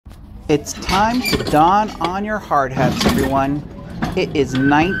It's time to don on your hard hats, everyone. It is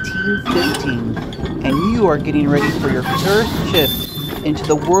 1915, and you are getting ready for your first trip into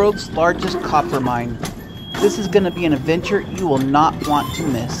the world's largest copper mine. This is going to be an adventure you will not want to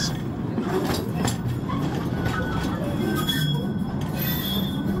miss.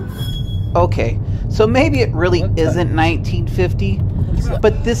 Okay, so maybe it really isn't 1950,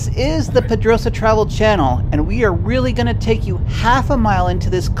 but this is the PedrozaTravel channel, and we are really going to take you half a mile into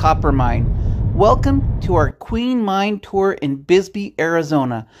this copper mine. Welcome to our Queen Mine tour in Bisbee,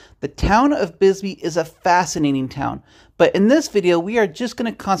 Arizona. The town of Bisbee is a fascinating town, but in this video we are just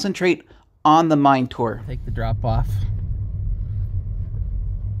going to concentrate on the mine tour. Take the drop off.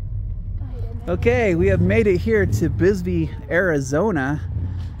 Okay, we have made it here to Bisbee, Arizona.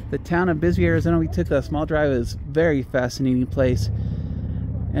 The town of Bisbee, Arizona. We took a small drive. It was a very fascinating place.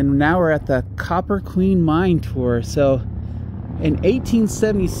 And now we're at the Copper Queen Mine tour. So in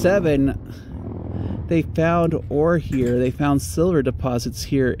 1877, they found ore here. They found silver deposits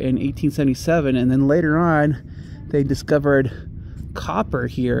here in 1877. And then later on, they discovered copper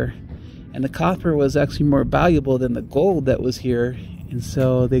here. And the copper was actually more valuable than the gold that was here. And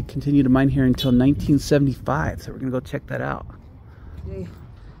so they continued to mine here until 1975. So we're going to go check that out. Okay.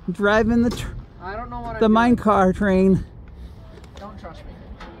 Driving the mine car train. Don't trust me.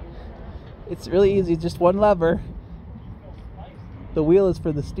 It's really easy, just one lever. The wheel is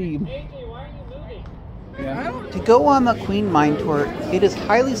for the steam. AJ, why are you moving? Yeah. To go on the Queen Mine tour, it is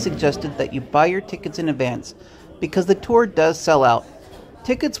highly suggested that you buy your tickets in advance because the tour does sell out.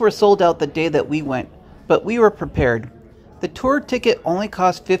 Tickets were sold out the day that we went, but we were prepared. The tour ticket only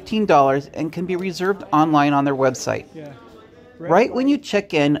costs $15 and can be reserved online on their website. Yeah. Right when you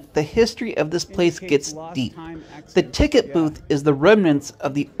check in, the history of this place gets deep. The ticket booth is the remnants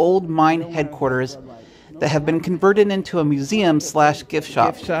of the old mine headquarters that have been converted into a museum/gift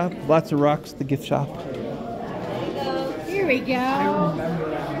shop. Lots of rocks, the gift shop. Here we go.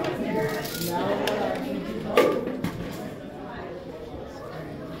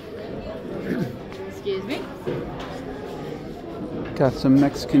 Excuse me. Got some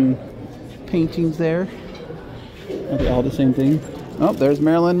Mexican paintings there. Are they all the same thing? Oh, there's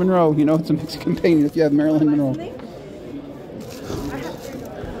Marilyn Monroe. You know it's a Mexican painting if you have Marilyn Monroe.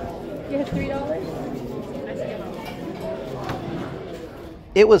 You have $3?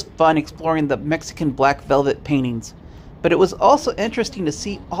 It was fun exploring the Mexican black velvet paintings, but it was also interesting to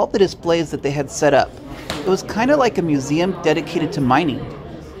see all the displays that they had set up. It was kind of like a museum dedicated to mining.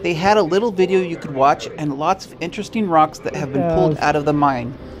 They had a little video you could watch and lots of interesting rocks that have been pulled out of the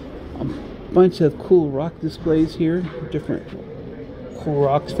mine. Bunch of cool rock displays here, different cool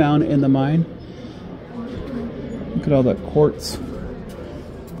rocks found in the mine. Look at all that quartz,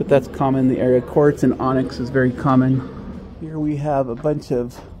 but that's common in the area. Quartz and onyx is very common. Here we have a bunch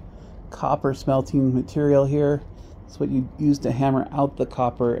of copper smelting material here. That's what you use to hammer out the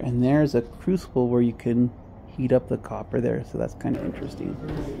copper, and there's a crucible where you can heat up the copper there, so that's kind of interesting.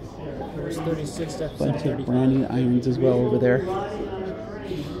 There's 36 steps. Bunch of branding irons as well over there.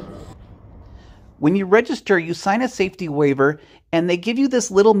 When you register, you sign a safety waiver, and they give you this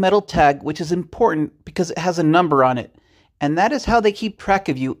little metal tag, which is important because it has a number on it. And that is how they keep track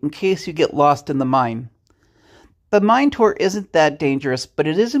of you in case you get lost in the mine. The mine tour isn't that dangerous, but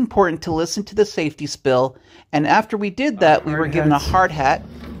it is important to listen to the safety spill. And after we did that, we were given a hard hat,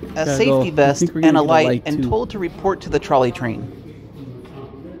 a safety vest, and a light, and told to report to the trolley train.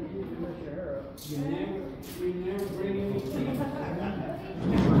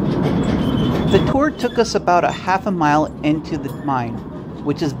 The tour took us about a half a mile into the mine,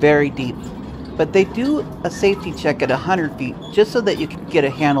 which is very deep. But they do a safety check at 100 feet just so that you can get a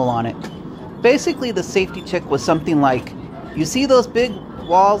handle on it. Basically, the safety check was something like, you see those big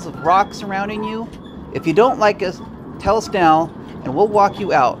walls of rocks surrounding you? If you don't like us, tell us now and we'll walk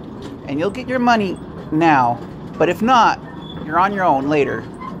you out. And you'll get your money now. But if not, you're on your own later.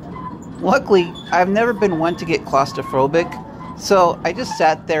 Luckily, I've never been one to get claustrophobic. So I just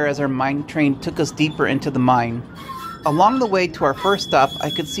sat there as our mine train took us deeper into the mine. Along the way to our first stop,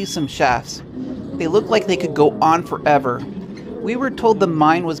 I could see some shafts. They looked like they could go on forever. We were told the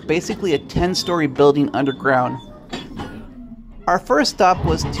mine was basically a 10-story building underground. Our first stop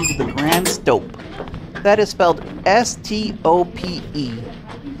was to the Grand Stope. That is spelled S-T-O-P-E.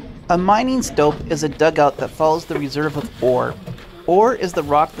 A mining stope is a dugout that follows the reserve of ore. Ore is the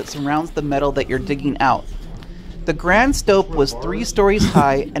rock that surrounds the metal that you're digging out. The Grand Stope was 3 stories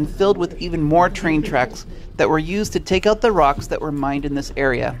high and filled with even more train tracks that were used to take out the rocks that were mined in this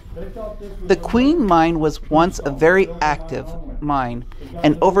area. The Queen Mine was once a very active, mine,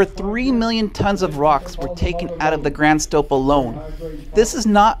 and over 3 million tons of rocks were taken out of the Grand Stope alone. This is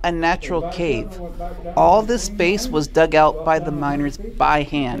not a natural cave. All this space was dug out by the miners by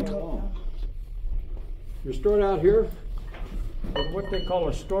hand. You start out here with what they call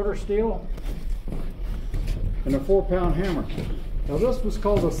a starter steel and a 4-pound hammer. Now this was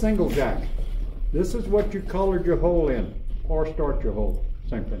called a single jack. This is what you collared your hole in, or start your hole,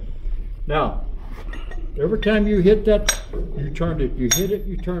 same thing. Now, every time you hit that, you turned it, you hit it,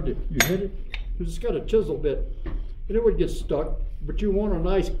 you turned it, you hit it, because it's got a chisel bit, and it would get stuck, but you want a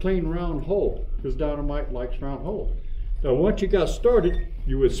nice clean round hole, because dynamite likes round holes. Now once you got started,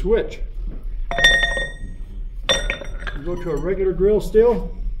 you would switch. You go to a regular drill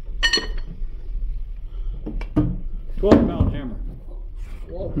steel, 12-pound hammer.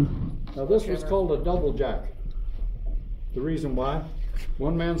 Now this was called a double jack. The reason why,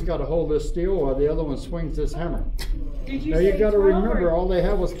 one man's got to hold this steel while the other one swings this hammer. Now you got to remember, all they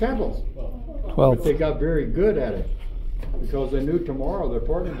had was candles. 12. But they got very good at it because they knew tomorrow their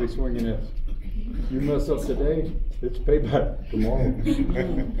partner would be swinging this. You mess up today, it's payback tomorrow.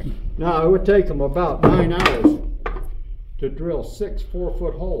 Now it would take them about 9 hours to drill 6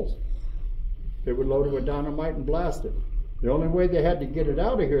 4-foot holes. They would load it with dynamite and blast it. The only way they had to get it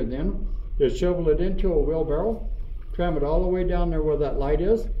out of here then is shovel it into a wheelbarrow, tram it all the way down there where that light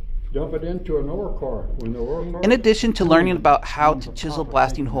is, dump it into an ore car. When the ore car, In addition to learning about how to chisel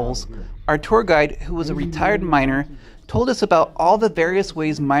blasting holes, our tour guide, who was a retired miner, told us about all the various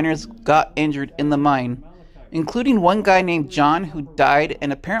ways miners got injured in the mine, including one guy named John who died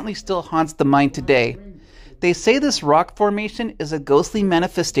and apparently still haunts the mine today. They say this rock formation is a ghostly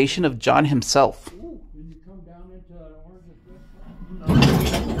manifestation of John himself.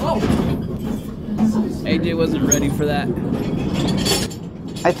 AJ wasn't ready for that.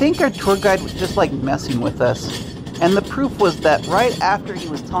 I think our tour guide was just like messing with us. And the proof was that right after he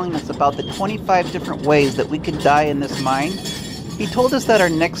was telling us about the 25 different ways that we could die in this mine, he told us that our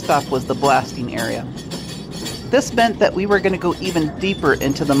next stop was the blasting area. This meant that we were going to go even deeper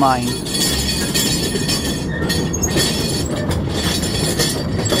into the mine.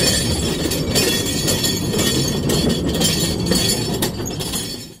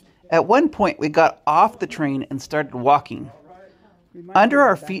 At one point, we got off the train and started walking. Under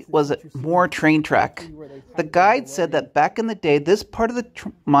our feet was more train track. The guide said that back in the day, this part of the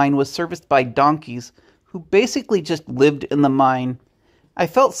mine was serviced by donkeys who basically just lived in the mine. I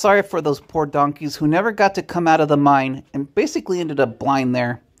felt sorry for those poor donkeys who never got to come out of the mine and basically ended up blind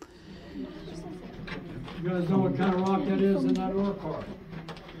there. you guys know what kind of rock that is in that ore car?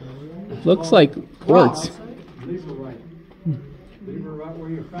 Looks like quartz. Leave her right. Leave her right where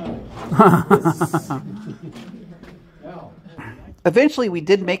you found it. Now, Eventually, we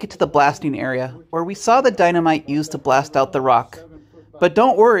did make it to the blasting area, where we saw the dynamite used to blast out the rock. But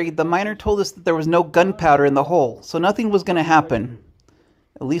don't worry, the miner told us that there was no gunpowder in the hole, so nothing was going to happen.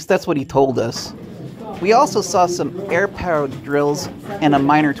 At least that's what he told us. We also saw some air-powered drills and a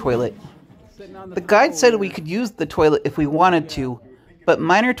miner toilet. The guide said we could use the toilet if we wanted to, but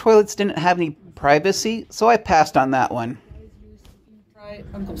miner toilets didn't have any privacy, so I passed on that one.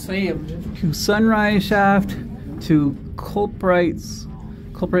 Uncle Sam. To Sunrise Shaft, to Culprit's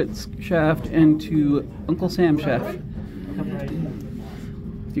Shaft, and to Uncle Sam Shaft.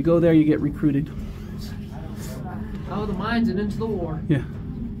 If you go there, you get recruited. Out of the mines and into the war. Yeah.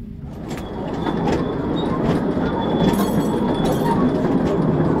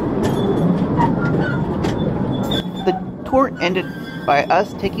 The tour ended by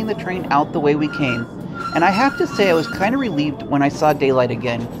us taking the train out the way we came, and I have to say I was kind of relieved when I saw daylight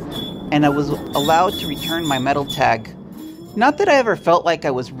again, and I was allowed to return my metal tag. Not that I ever felt like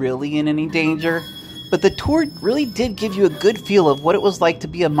I was really in any danger, but the tour really did give you a good feel of what it was like to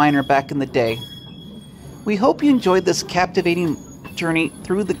be a miner back in the day. We hope you enjoyed this captivating journey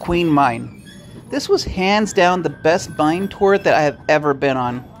through the Queen Mine. This was hands down the best mine tour that I have ever been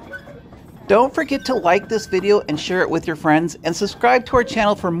on. Don't forget to like this video and share it with your friends, and subscribe to our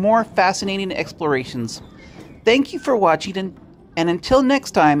channel for more fascinating explorations. Thank you for watching, and until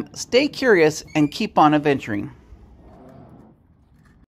next time, stay curious and keep on adventuring.